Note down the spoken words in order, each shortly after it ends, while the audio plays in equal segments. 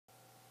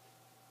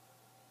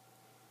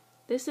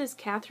This is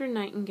Catherine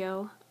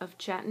Nightingale of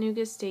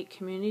Chattanooga State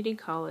Community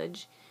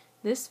College.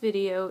 This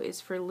video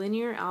is for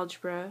linear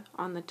algebra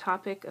on the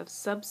topic of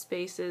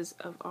subspaces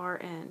of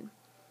Rn.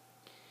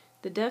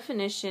 The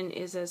definition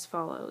is as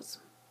follows.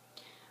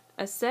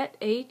 A set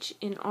H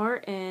in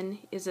Rn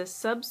is a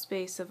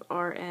subspace of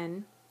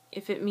Rn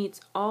if it meets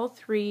all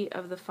three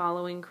of the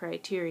following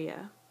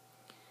criteria.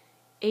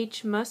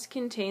 H must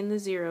contain the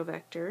zero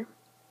vector.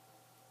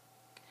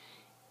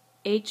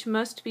 H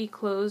must be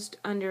closed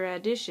under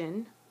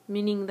addition,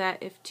 meaning that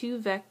if two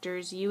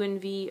vectors u and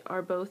v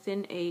are both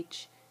in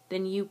H,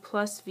 then u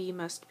plus v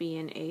must be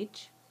in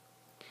H.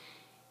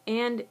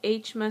 And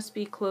H must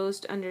be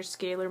closed under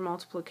scalar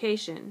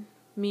multiplication,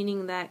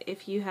 meaning that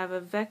if you have a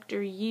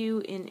vector u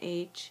in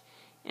H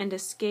and a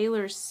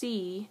scalar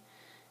c,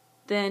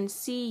 then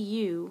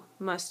cu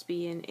must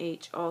be in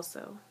H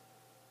also.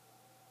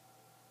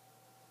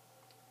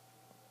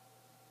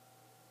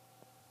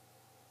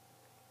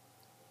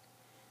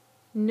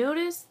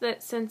 Notice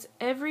that since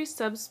every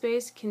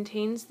subspace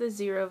contains the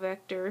zero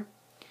vector,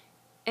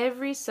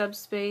 every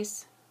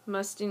subspace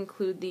must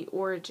include the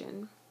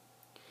origin.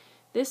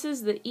 This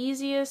is the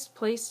easiest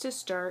place to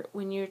start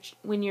when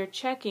you're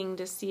checking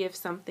to see if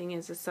something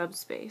is a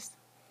subspace.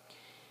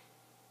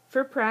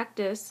 For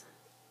practice,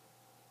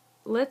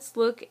 let's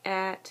look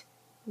at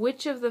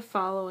which of the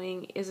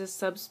following is a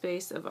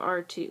subspace of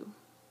R2.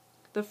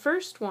 The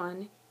first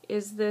one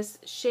is this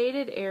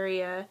shaded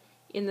area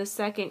in the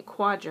second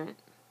quadrant.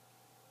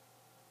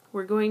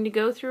 We're going to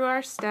go through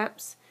our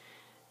steps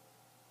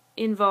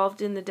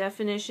involved in the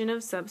definition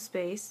of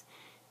subspace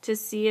to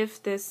see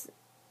if this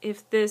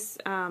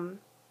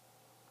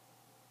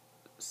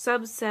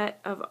subset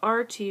of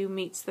R2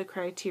 meets the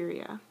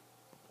criteria.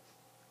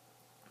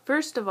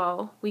 First of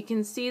all, we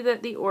can see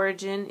that the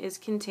origin is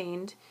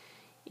contained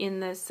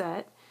in this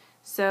set,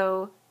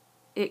 so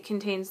it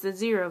contains the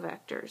zero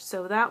vector.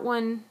 So that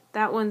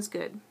one's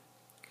good.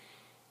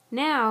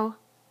 Now,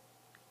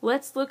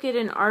 let's look at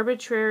an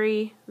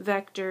arbitrary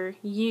vector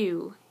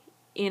u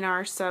in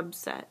our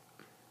subset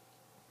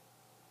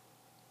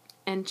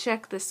and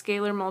check the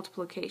scalar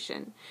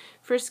multiplication.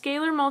 For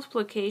scalar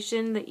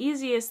multiplication, the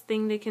easiest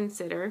thing to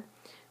consider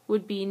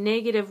would be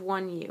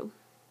 -1u.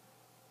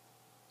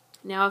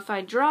 Now if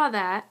I draw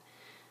that,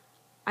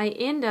 I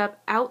end up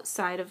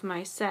outside of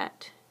my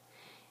set.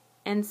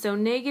 And so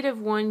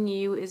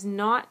 -1u is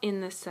not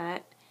in the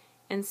set,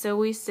 and so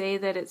we say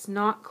that it's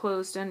not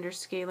closed under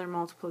scalar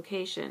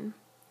multiplication.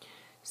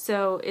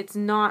 So it's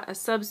not a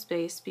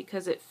subspace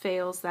because it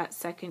fails that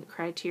second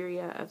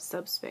criteria of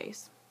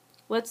subspace.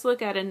 Let's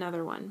look at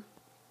another one.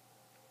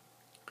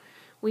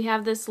 We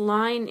have this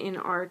line in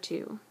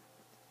R2.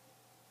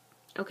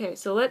 Okay,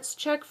 so let's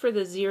check for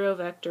the zero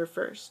vector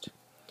first.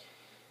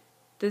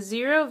 The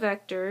zero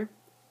vector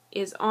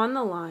is on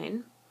the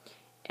line,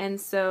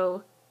 and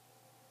so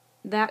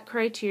that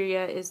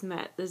criteria is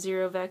met. The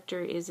zero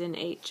vector is in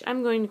H.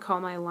 I'm going to call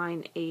my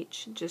line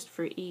H just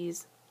for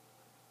ease.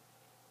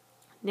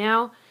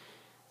 Now,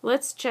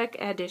 let's check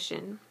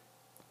addition.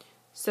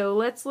 So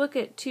let's look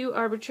at two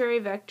arbitrary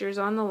vectors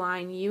on the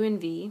line, u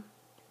and v.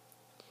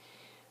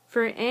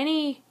 For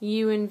any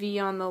u and v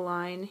on the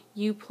line,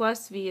 u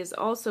plus v is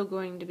also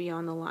going to be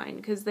on the line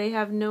because they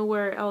have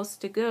nowhere else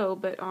to go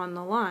but on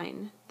the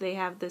line. They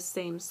have the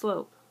same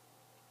slope.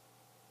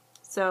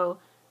 So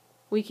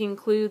we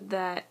conclude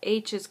that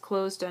H is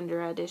closed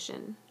under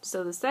addition.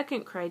 So the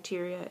second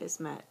criteria is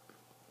met.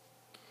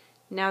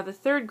 Now the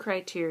third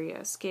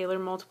criteria, scalar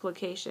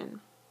multiplication.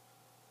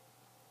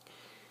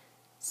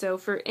 So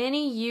for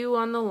any u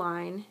on the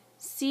line,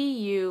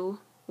 cu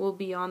will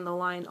be on the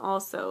line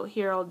also.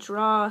 Here I'll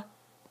draw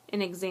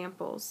an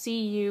example.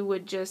 Cu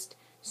would just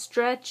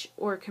stretch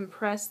or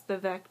compress the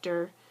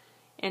vector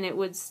and it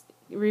would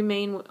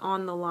remain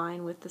on the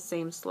line with the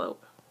same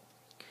slope.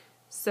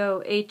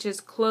 So H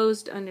is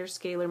closed under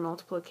scalar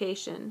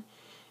multiplication.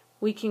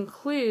 We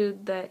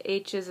conclude that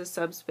H is a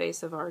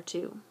subspace of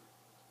R2.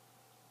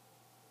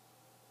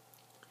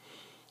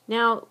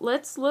 Now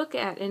let's look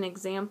at an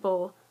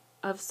example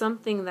of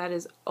something that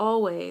is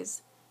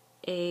always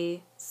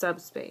a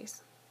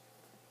subspace,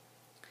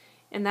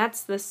 and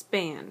that's the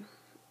span.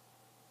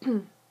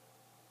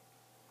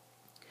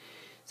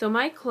 So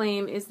my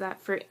claim is that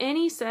for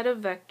any set of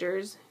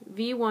vectors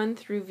v1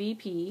 through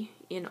vp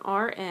in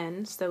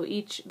Rn, so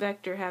each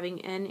vector having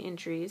n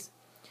entries,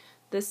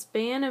 the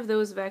span of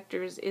those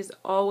vectors is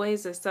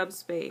always a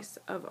subspace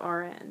of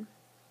Rn.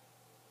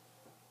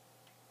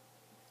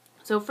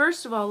 So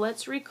first of all,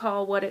 let's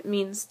recall what it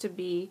means to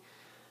be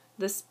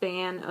the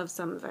span of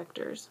some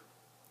vectors.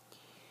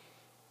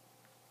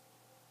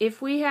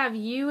 If we have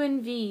u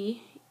and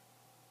v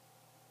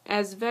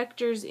as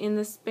vectors in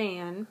the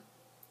span,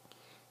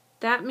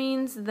 that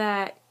means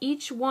that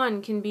each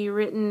one can be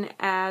written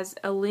as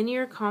a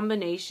linear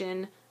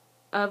combination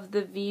of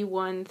the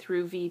v1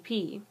 through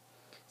vp.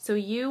 So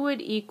u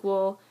would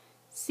equal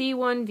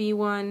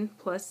c1v1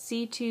 plus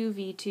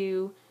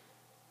c2v2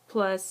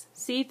 plus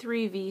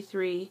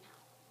c3v3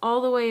 all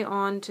the way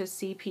on to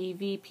cp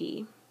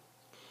vp.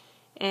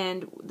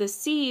 And the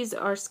c's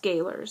are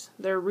scalars.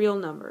 They're real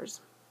numbers.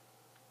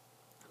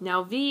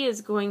 Now v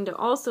is going to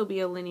also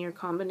be a linear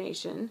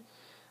combination,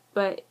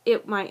 but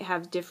it might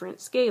have different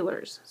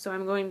scalars. So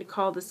I'm going to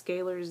call the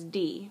scalars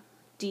d.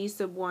 d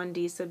sub 1,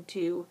 d sub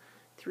 2,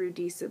 through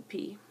d sub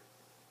p.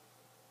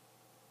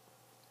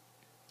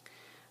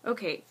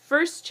 Okay,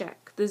 first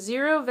check. The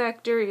zero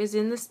vector is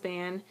in the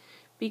span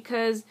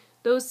because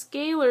those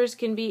scalars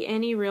can be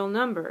any real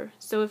number.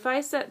 So if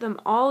I set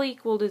them all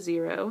equal to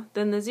 0,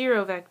 then the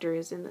zero vector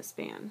is in the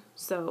span.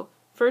 So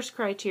first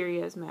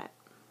criteria is met.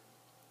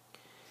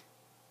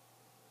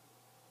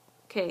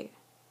 Okay,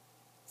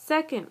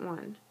 second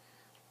one.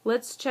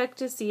 Let's check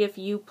to see if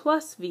u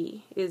plus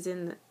v is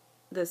in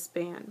the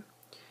span.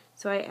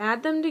 So I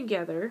add them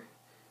together.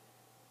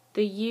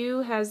 The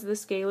u has the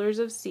scalars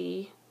of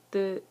c,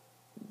 the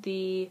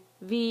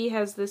v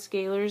has the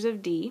scalars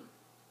of d.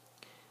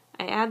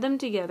 I add them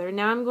together.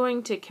 Now I'm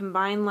going to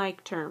combine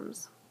like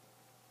terms.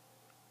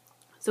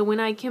 So when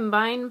I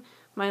combine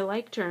my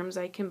like terms,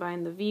 I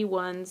combine the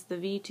v1s, the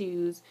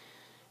v2s,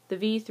 the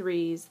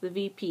v3s, the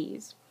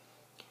vp's.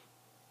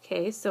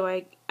 Okay, so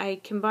I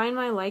combine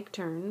my like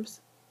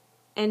terms,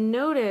 and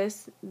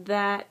notice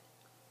that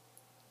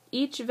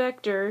each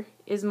vector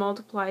is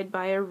multiplied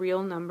by a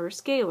real number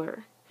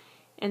scalar.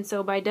 And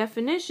so by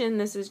definition,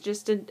 this is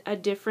just a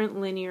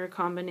different linear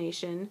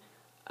combination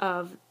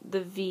of the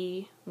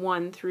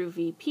v1 through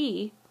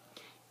vp.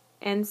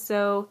 And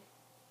so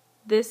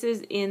this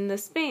is in the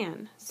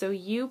span. So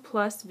u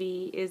plus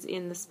v is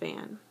in the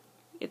span.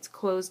 It's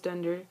closed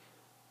under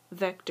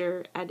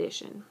vector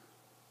addition.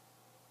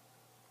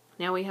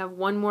 Now we have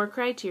one more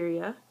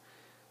criteria.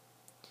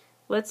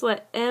 Let's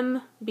let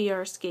m be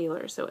our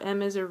scalar. So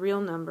m is a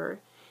real number.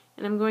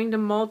 And I'm going to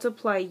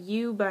multiply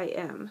u by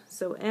m.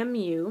 So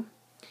mu.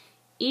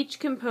 Each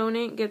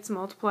component gets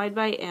multiplied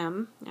by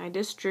m. I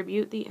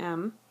distribute the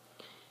m.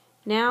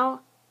 Now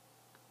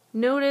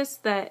notice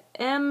that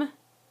m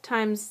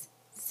times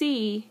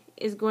c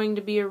is going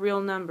to be a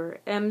real number.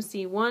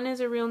 mc1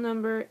 is a real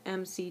number,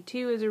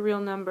 mc2 is a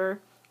real number,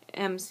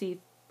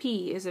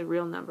 mcp is a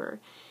real number.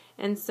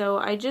 And so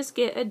I just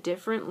get a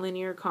different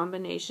linear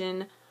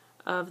combination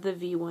of the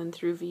v1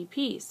 through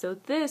vp. So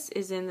this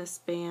is in the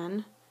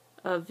span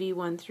of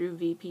v1 through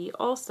vp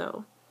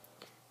also.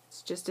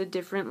 It's just a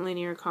different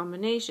linear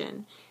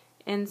combination.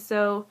 And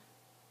so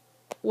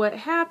what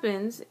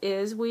happens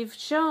is we've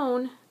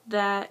shown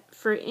that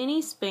for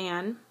any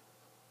span,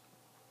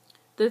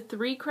 the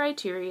three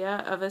criteria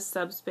of a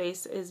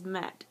subspace is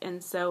met.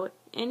 And so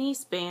any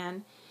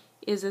span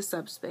is a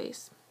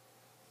subspace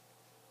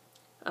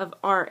of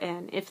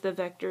Rn if the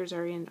vectors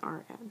are in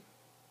Rn.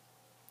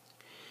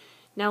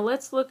 Now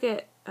let's look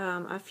at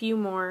a few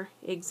more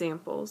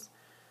examples.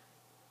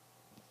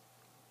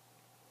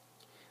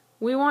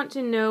 We want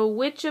to know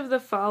which of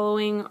the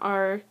following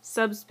are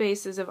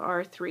subspaces of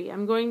R3.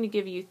 I'm going to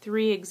give you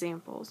 3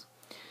 examples.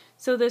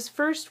 So this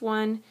first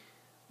one,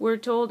 we're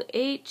told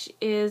H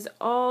is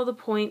all the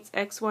points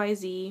x, y,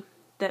 z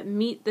that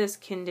meet this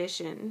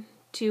condition,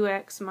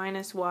 2x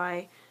minus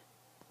y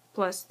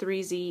plus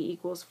 3z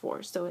equals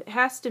 4. So it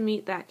has to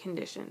meet that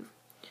condition.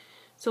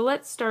 So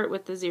let's start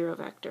with the zero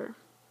vector.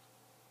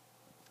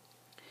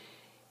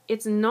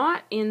 It's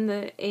not in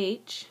the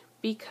H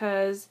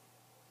because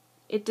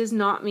it does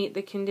not meet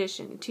the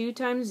condition. 2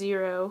 times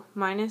 0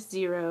 minus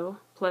 0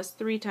 plus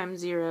 3 times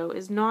 0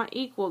 is not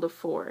equal to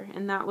 4,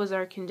 and that was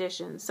our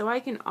condition. So I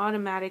can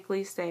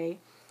automatically say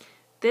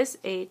this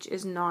H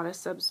is not a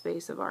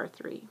subspace of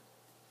R3.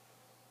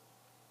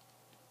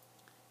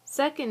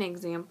 Second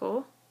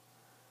example,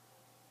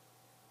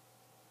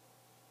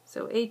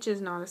 so H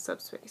is not a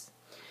subspace.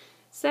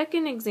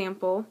 Second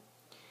example,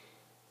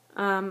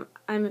 I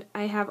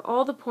have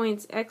all the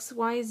points x,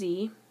 y,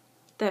 z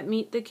that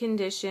meet the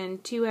condition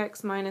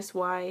 2x minus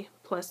y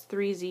plus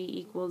 3z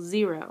equals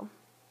 0.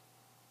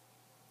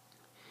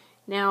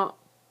 Now,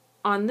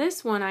 on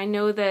this one, I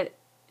know that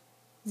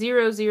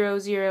 0, 0,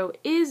 0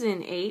 is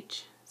in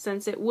H,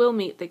 since it will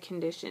meet the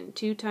condition.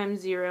 2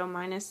 times 0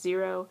 minus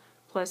 0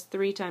 plus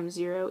 3 times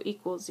 0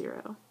 equals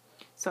 0.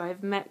 So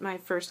I've met my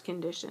first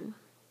condition.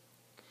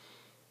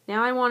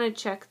 Now I want to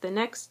check the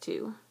next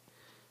two.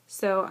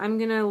 So I'm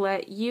going to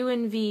let u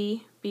and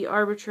v be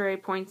arbitrary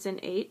points in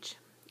H.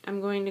 I'm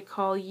going to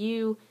call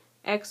u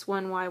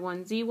x1,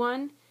 y1,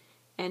 z1,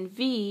 and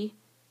v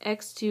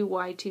x2,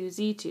 y2,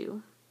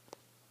 z2.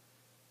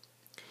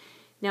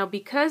 Now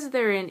because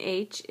they're in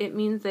H, it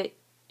means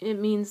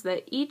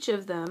that each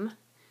of them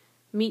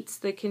meets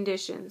the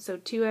condition. So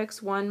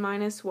 2x1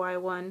 minus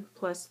y1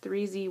 plus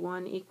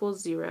 3z1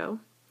 equals 0,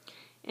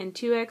 and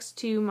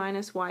 2x2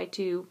 minus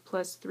y2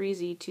 plus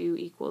 3z2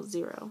 equals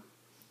 0.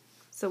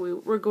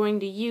 So we're going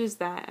to use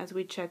that as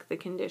we check the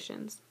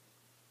conditions.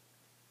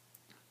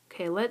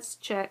 Okay, let's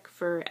check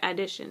for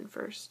addition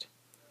first.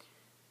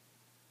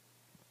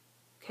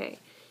 Okay,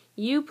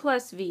 u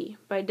plus v.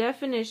 By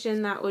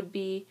definition, that would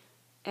be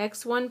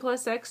x1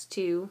 plus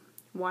x2,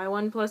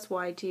 y1 plus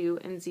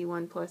y2, and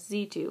z1 plus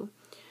z2.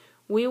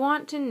 We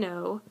want to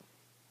know,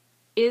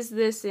 is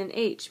this in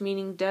H,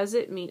 meaning does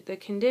it meet the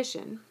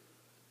condition?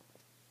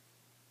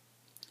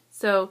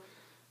 So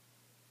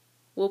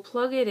we'll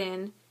plug it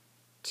in.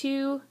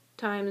 2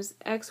 times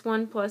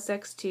x1 plus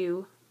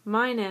x2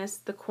 minus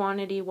the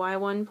quantity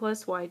y1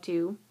 plus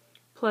y2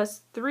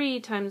 plus 3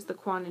 times the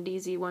quantity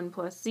z1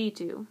 plus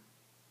z2.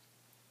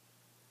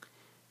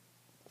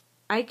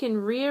 I can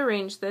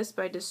rearrange this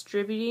by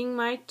distributing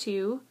my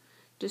 2,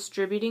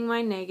 distributing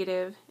my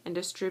negative, and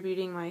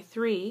distributing my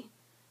 3,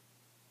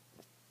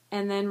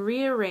 and then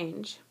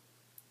rearrange.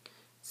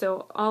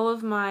 So all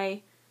of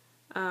my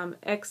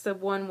x sub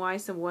 1, y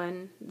sub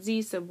 1,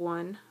 z sub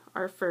 1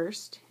 are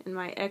first, and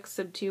my x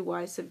sub 2,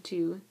 y sub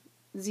 2,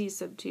 z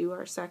sub 2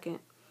 are second.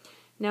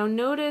 Now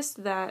notice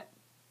that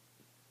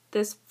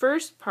this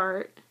first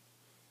part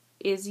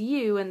is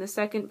u and the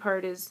second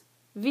part is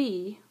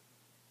v,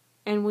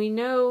 and we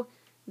know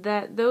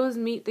that those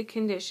meet the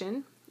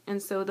condition,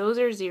 and so those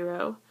are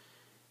 0.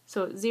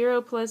 So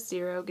 0 plus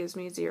 0 gives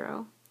me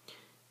 0.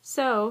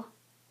 So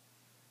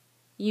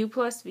u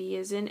plus v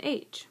is in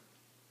H.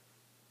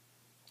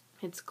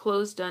 It's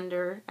closed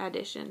under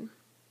addition.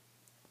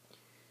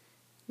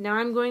 Now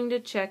I'm going to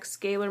check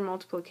scalar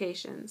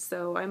multiplication.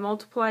 So I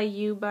multiply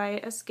u by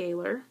a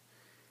scalar.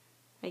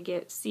 I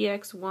get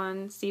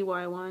cx1,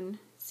 cy1,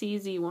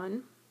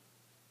 cz1.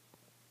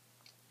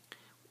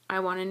 I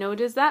want to know,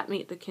 does that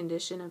meet the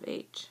condition of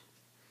H?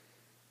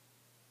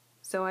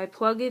 So I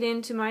plug it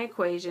into my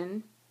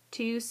equation,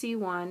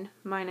 2c1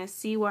 minus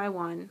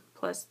cy1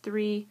 plus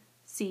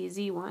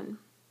 3cz1.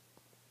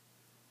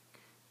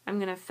 I'm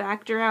going to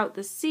factor out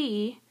the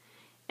c,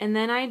 and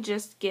then I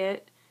just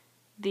get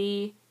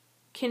the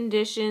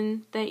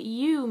condition that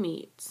u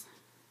meets.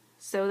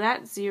 So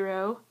that's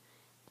 0,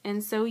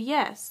 and so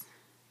yes,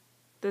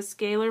 the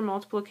scalar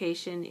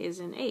multiplication is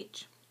in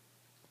H.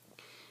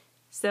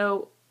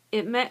 So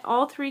it met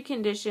all three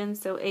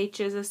conditions, so H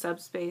is a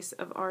subspace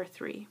of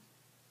R3.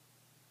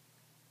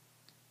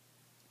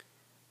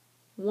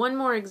 One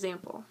more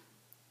example.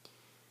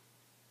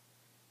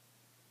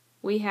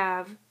 We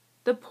have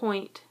the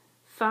point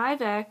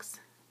 5x,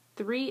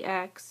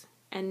 3x,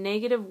 and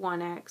negative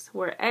 1x,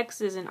 where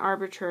x is an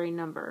arbitrary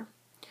number.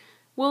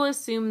 We'll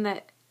assume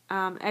that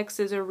x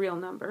is a real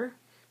number,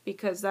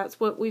 because that's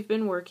what we've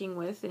been working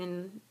with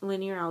in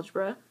linear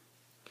algebra.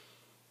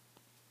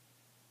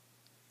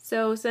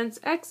 So since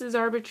x is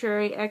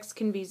arbitrary, x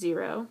can be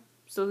 0,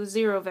 so the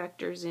 0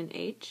 vector is in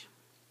H.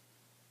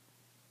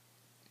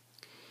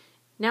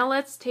 Now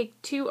let's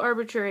take two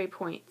arbitrary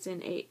points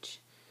in H.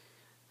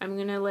 I'm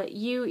going to let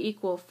u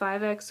equal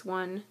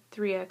 5x1,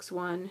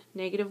 3x1,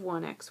 negative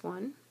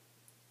 1x1.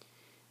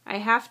 I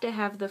have to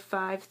have the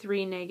 5,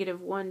 3,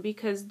 negative 1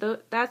 because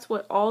that's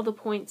what all the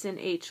points in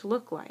H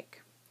look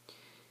like.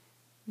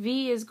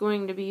 V is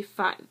going to be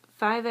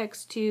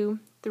 5x2,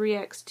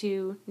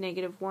 3x2,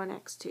 negative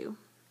 1x2.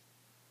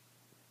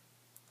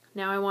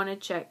 Now I want to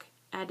check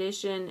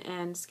addition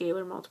and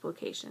scalar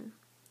multiplication.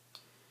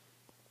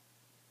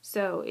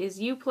 So is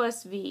u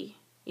plus v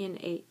in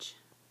H?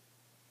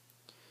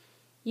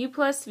 U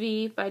plus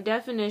v, by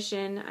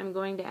definition, I'm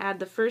going to add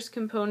the first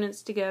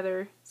components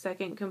together,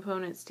 second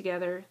components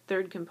together,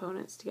 third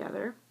components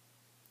together.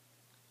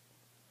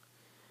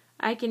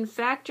 I can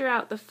factor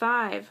out the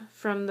 5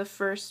 from the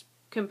first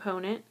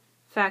component,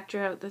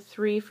 factor out the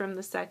 3 from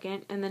the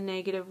second, and the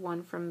negative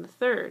 1 from the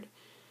third.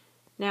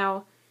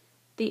 Now,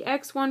 the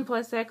x1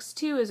 plus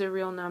x2 is a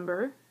real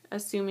number,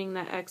 assuming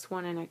that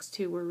x1 and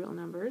x2 were real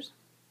numbers.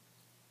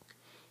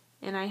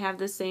 And I have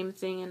the same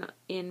thing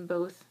in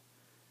both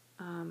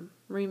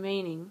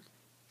remaining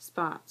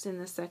spots in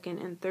the second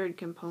and third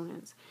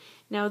components.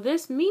 Now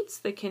this meets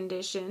the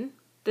condition.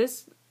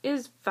 This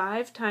is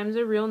 5 times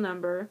a real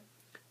number,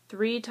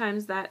 3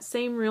 times that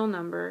same real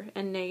number,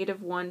 and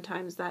negative 1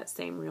 times that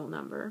same real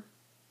number.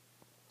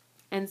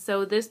 And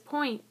so this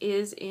point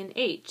is in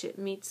H. It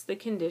meets the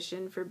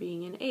condition for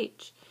being in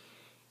H.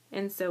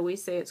 And so we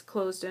say it's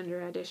closed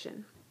under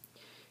addition.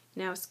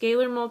 Now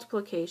scalar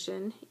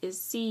multiplication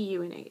is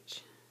Cu in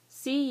H.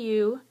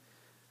 Cu,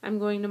 I'm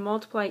going to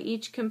multiply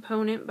each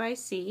component by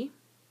C.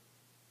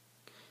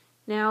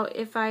 Now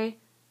if I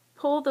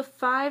pull the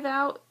 5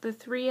 out, the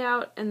 3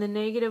 out, and the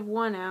negative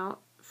 1 out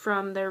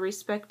from their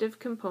respective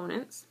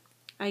components,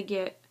 I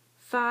get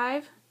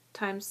 5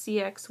 times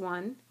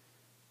Cx1,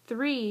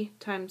 3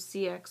 times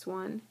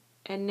Cx1,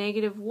 and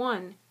negative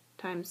 1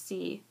 times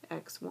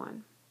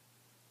Cx1.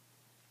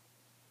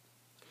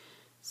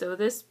 So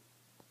this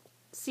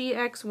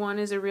Cx1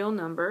 is a real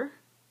number.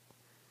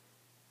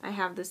 I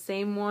have the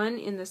same one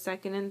in the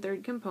second and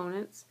third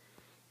components,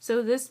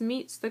 so this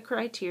meets the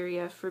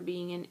criteria for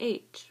being in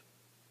H.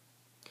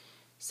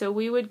 So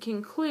we would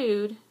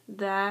conclude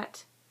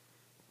that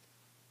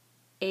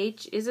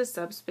H is a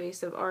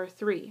subspace of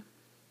R3.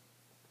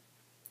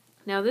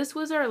 Now this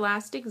was our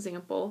last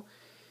example,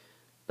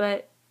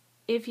 but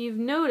if you've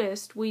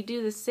noticed, we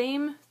do the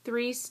same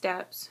 3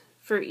 steps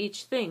for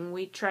each thing.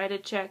 We try to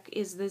check,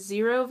 is the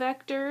 0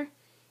 vector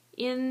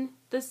in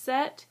the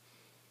set,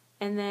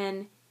 and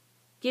then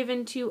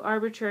given 2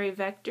 arbitrary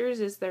vectors,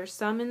 is there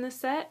sum in the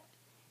set?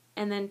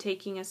 And then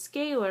taking a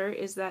scalar,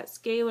 is that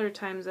scalar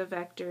times a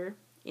vector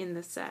in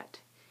the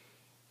set?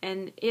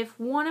 And if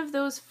one of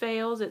those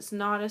fails, it's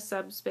not a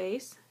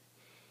subspace.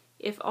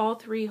 If all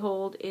three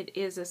hold, it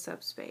is a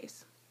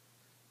subspace.